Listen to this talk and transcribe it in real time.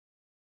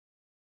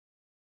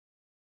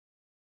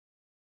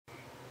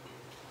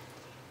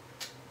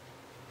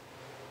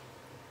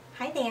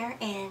Hi there,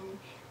 and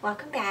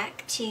welcome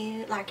back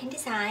to Larkin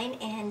Design.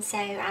 And so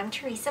I'm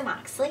Teresa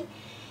Moxley,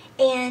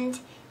 and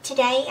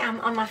today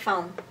I'm on my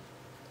phone,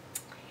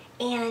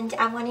 and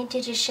I wanted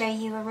to just show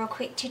you a real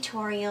quick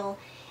tutorial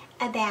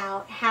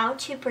about how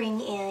to bring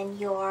in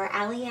your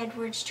Ali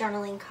Edwards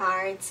journaling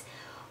cards,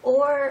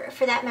 or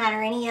for that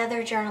matter any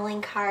other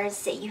journaling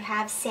cards that you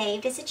have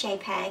saved as a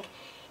JPEG,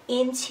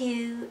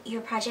 into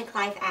your Project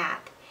Life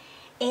app.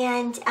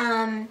 And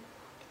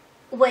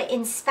what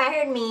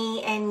inspired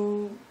me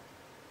and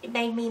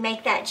made me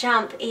make that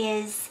jump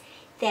is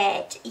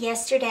that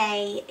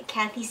yesterday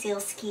Kathy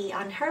Zielski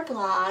on her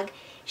blog,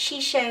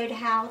 she showed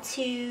how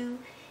to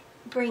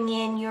bring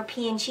in your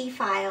PNG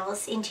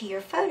files into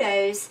your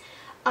photos,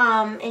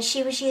 and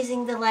she was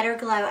using the Letter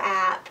Glow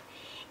app.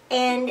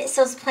 And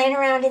so I was playing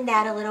around in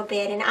that a little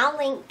bit, and I'll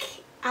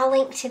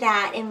link to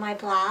that in my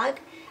blog.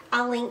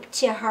 I'll link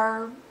to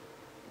her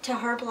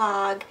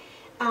blog,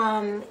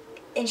 and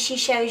she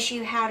shows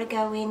you how to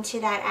go into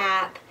that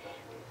app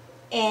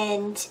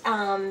and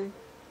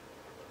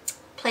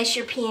place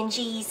your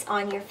PNGs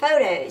on your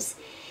photos.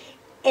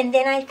 And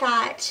then I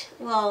thought,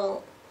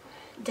 well,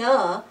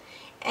 duh,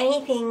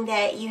 anything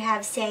that you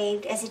have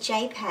saved as a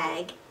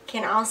JPEG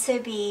can also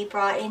be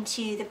brought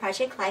into the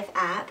Project Life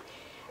app,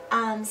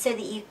 so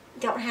that you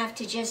don't have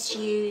to just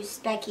use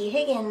Becky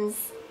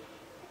Higgins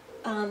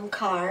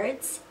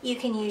cards. You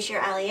can use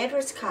your Ali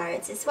Edwards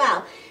cards as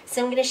well.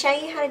 So I'm going to show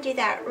you how to do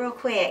that real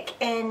quick.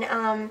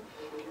 And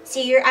so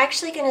you're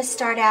actually going to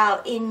start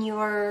out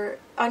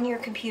on your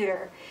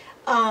computer,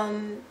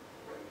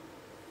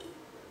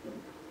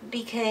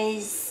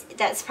 because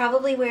that's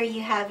probably where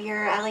you have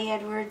your Ali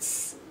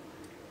Edwards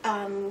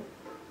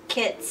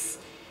kits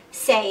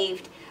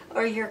saved,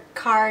 or your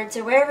cards,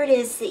 or wherever it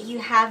is that you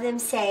have them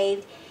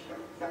saved.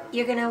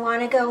 You're going to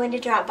want to go into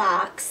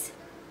Dropbox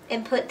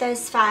and put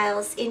those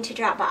files into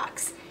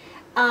Dropbox.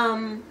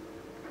 And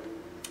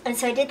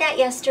so I did that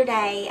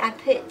yesterday. I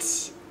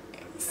put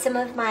some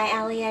of my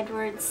Ali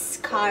Edwards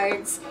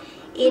cards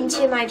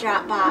into my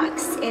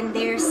Dropbox, and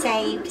they're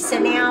saved. So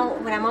now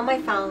when I'm on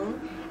my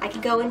phone, I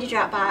can go into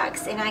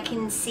Dropbox and I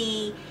can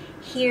see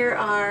here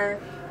are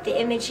the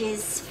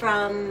images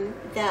from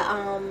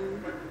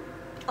the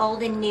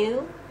old and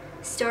new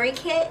story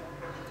kit.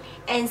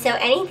 And so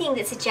anything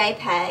that's a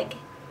JPEG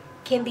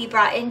can be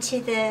brought into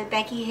the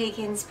Becky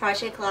Higgins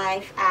Project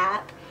Life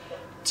app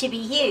to be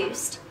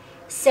used.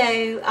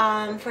 So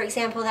for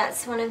example,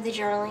 that's one of the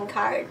journaling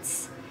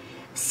cards.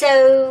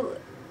 So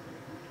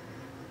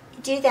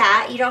do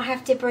that. You don't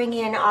have to bring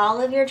in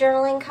all of your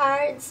journaling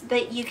cards,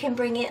 but you can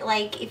bring it,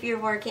 like if you're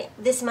working,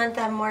 this month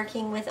I'm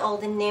working with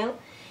old and new.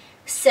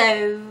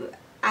 So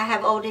I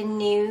have old and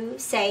new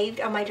saved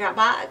on my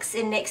Dropbox,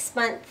 and next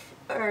month,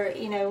 or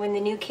when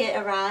the new kit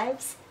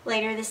arrives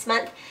later this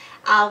month,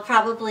 I'll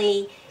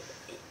probably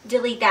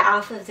delete that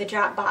off of the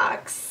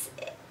Dropbox,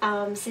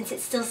 since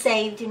it's still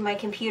saved in my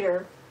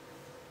computer.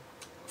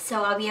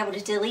 So I'll be able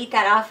to delete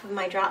that off of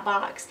my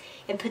Dropbox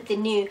and put the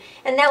new,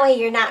 and that way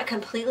you're not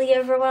completely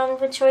overwhelmed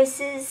with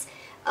choices,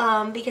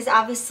 because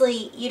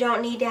obviously you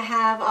don't need to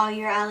have all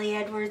your Ali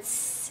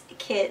Edwards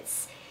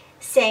kits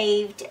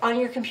saved on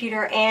your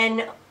computer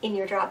and in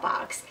your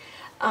Dropbox.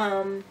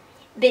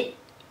 But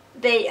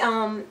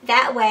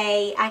that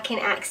way I can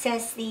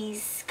access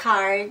these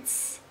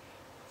cards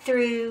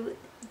through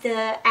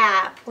the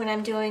app when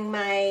I'm doing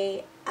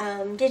my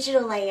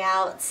digital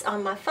layouts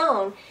on my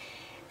phone.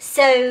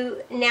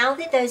 So now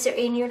that those are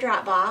in your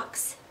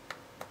Dropbox,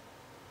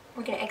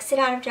 we're going to exit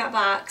out of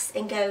Dropbox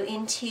and go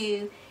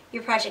into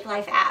your Project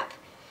Life app.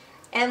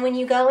 And when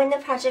you go in the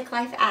Project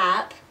Life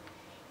app,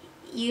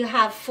 you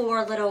have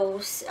four little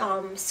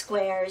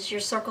squares.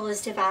 Your circle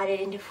is divided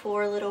into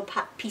four little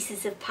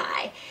pieces of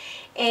pie.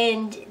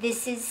 And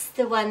this is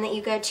the one that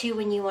you go to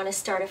when you want to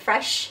start a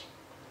fresh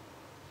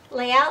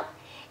layout.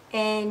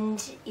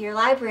 And your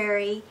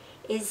library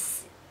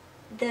is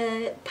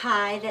the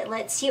pie that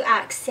lets you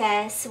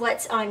access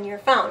what's on your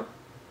phone.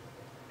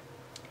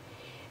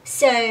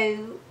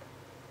 So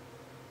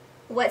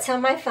what's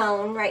on my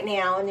phone right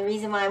now, and the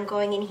reason why I'm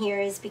going in here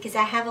is because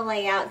I have a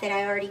layout that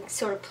I already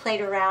sort of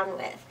played around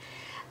with.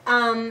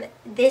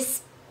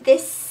 This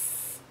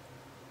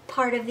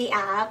part of the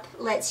app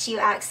lets you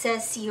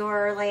access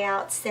your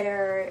layouts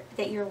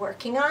that you're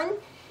working on,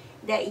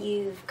 that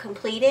you've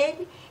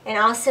completed, and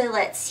also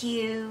lets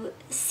you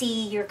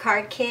see your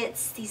card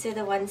kits. These are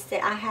the ones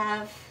that I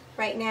have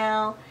right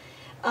now,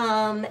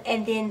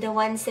 and then the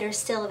ones that are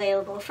still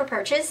available for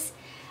purchase,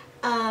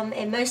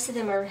 and most of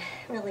them are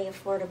really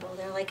affordable.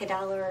 They're like $1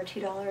 or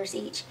 $2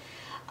 each.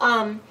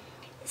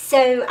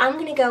 So I'm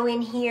going to go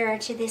in here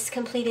to this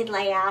completed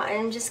layout, and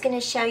I'm just going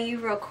to show you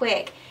real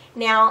quick.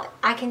 Now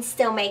I can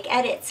still make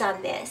edits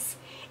on this,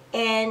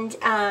 and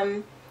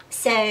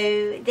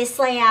so this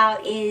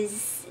layout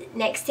is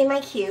next in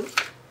my queue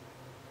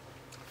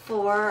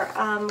for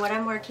what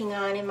I'm working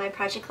on in my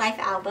Project Life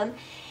album.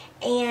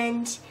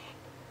 And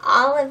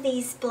all of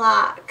these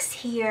blocks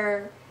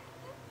here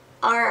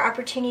are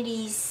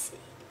opportunities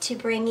to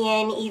bring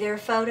in either a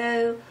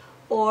photo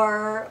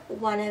or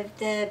one of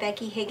the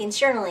Becky Higgins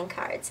journaling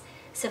cards.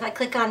 So if I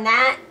click on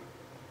that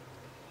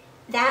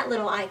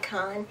little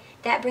icon,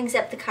 that brings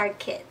up the card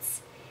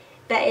kits.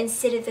 But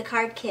instead of the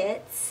card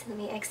kits, let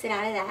me exit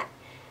out of that,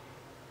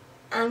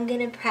 I'm going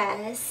to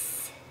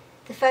press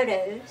the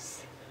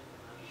photos.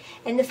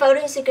 And the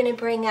photos are going to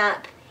bring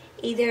up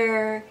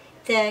either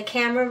the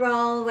camera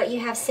roll, what you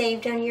have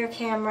saved on your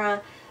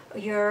camera, or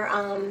your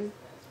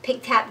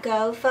Pick Tap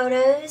Go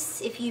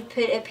photos, if you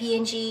put a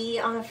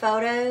PNG on a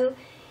photo,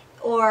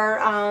 or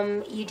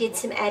you did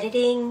some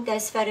editing,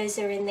 those photos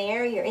are in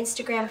there, your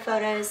Instagram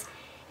photos,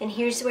 and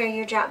here's where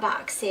your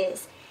Dropbox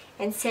is.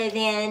 And so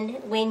then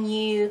when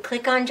you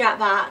click on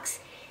Dropbox,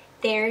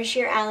 there's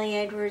your Ali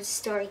Edwards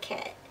story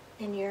kit,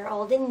 and your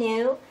old and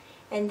new,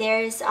 and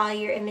there's all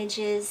your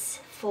images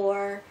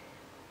for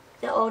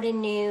the old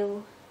and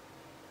new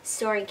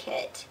story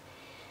kit.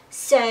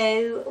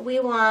 So we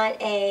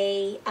want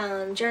a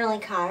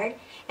journaling card,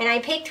 and I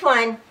picked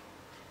one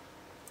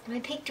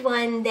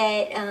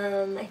that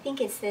I think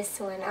it's this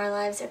one, Our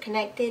Lives Are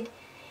Connected.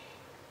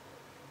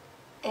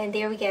 And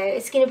there we go.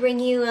 It's going to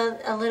bring you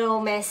a little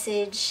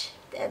message.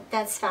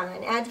 That's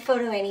fine. Add the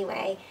photo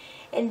anyway.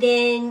 And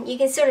then you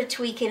can sort of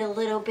tweak it a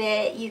little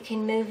bit. You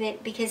can move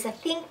it, because I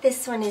think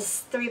this one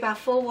is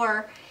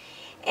 3x4.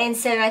 And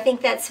so I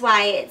think that's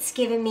why it's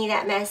giving me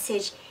that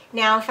message.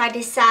 Now if I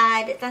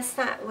decide that's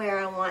not where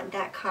I want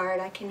that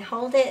card, I can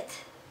hold it,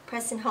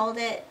 press and hold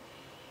it,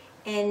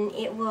 and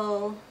it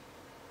will,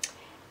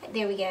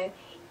 there we go.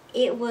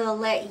 It will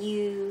let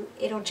you,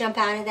 it'll jump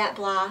out of that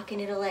block and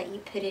it'll let you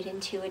put it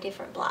into a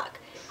different block.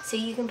 So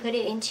you can put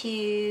it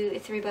into a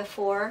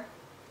 3x4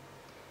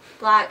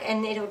 block,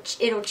 and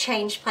it'll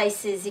change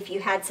places if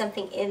you had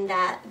something in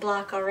that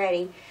block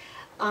already.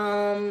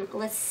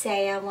 Let's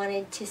say I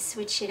wanted to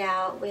switch it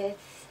out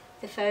with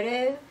the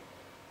photo,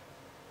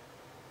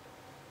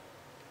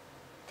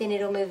 then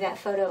it'll move that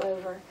photo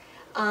over.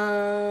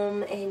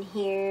 And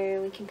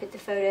here we can put the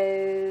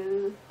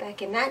photo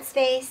back in that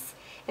space,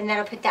 and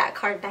that'll put that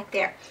card back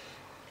there.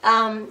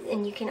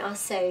 And you can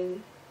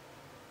also,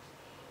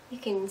 you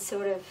can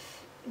sort of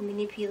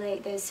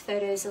manipulate those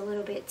photos a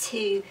little bit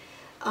too.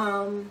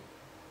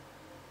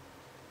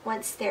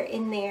 Once they're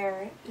in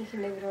there, you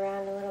can move it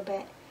around a little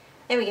bit.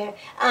 There we go.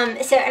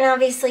 So, and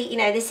obviously, you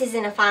know, this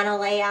isn't a final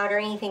layout or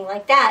anything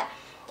like that,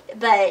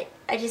 but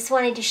I just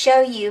wanted to show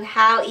you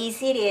how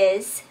easy it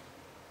is.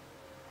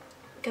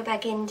 Go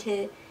back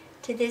into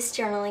this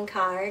journaling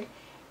card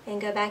and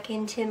go back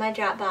into my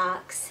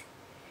Dropbox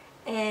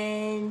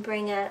and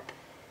bring up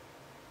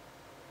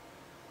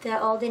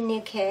the old and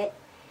new kit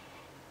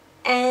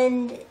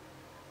and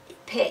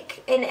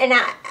pick. And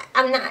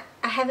I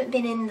haven't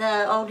been in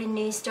the old and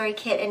new story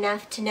kit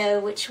enough to know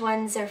which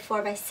ones are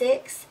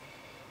 4x6.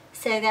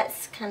 So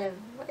that's kind of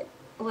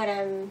what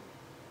I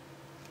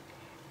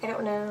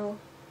don't know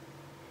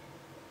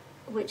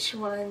which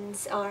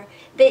ones are,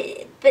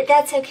 but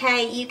that's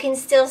okay. You can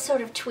still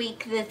sort of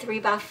tweak the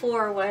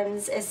 3x4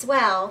 ones as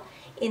well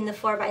in the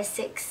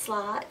 4x6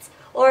 slots,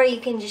 or you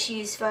can just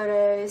use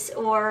photos,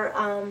 or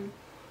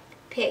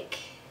pick,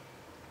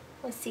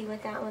 let's see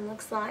what that one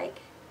looks like.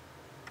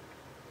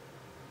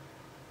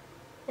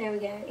 There we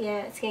go. Yeah,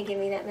 it's going to give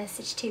me that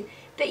message too.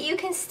 But you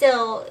can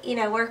still, you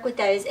know, work with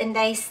those, and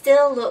they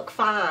still look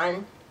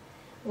fine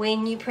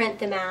when you print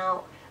them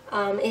out.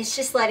 It's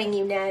just letting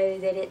you know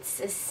that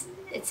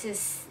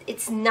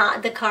it's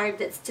not the card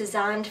that's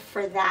designed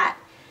for that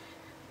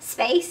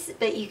space,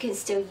 but you can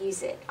still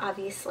use it,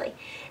 obviously.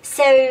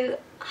 So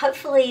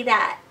hopefully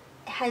that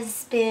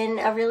has been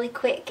a really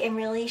quick and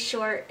really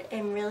short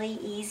and really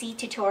easy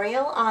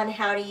tutorial on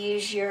how to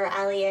use your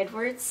Ali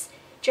Edwards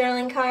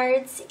journaling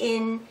cards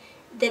in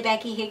the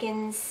Becky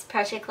Higgins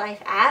Project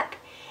Life app.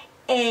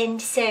 And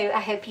so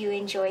I hope you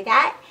enjoy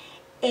that,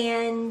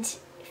 and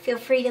feel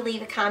free to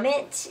leave a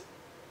comment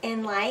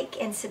and like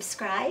and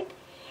subscribe,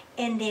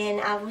 and then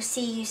I will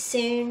see you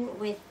soon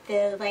with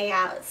the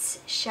layouts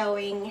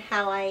showing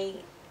how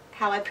I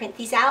print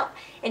these out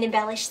and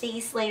embellish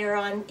these later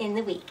on in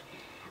the week.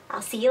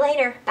 I'll see you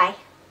later. Bye.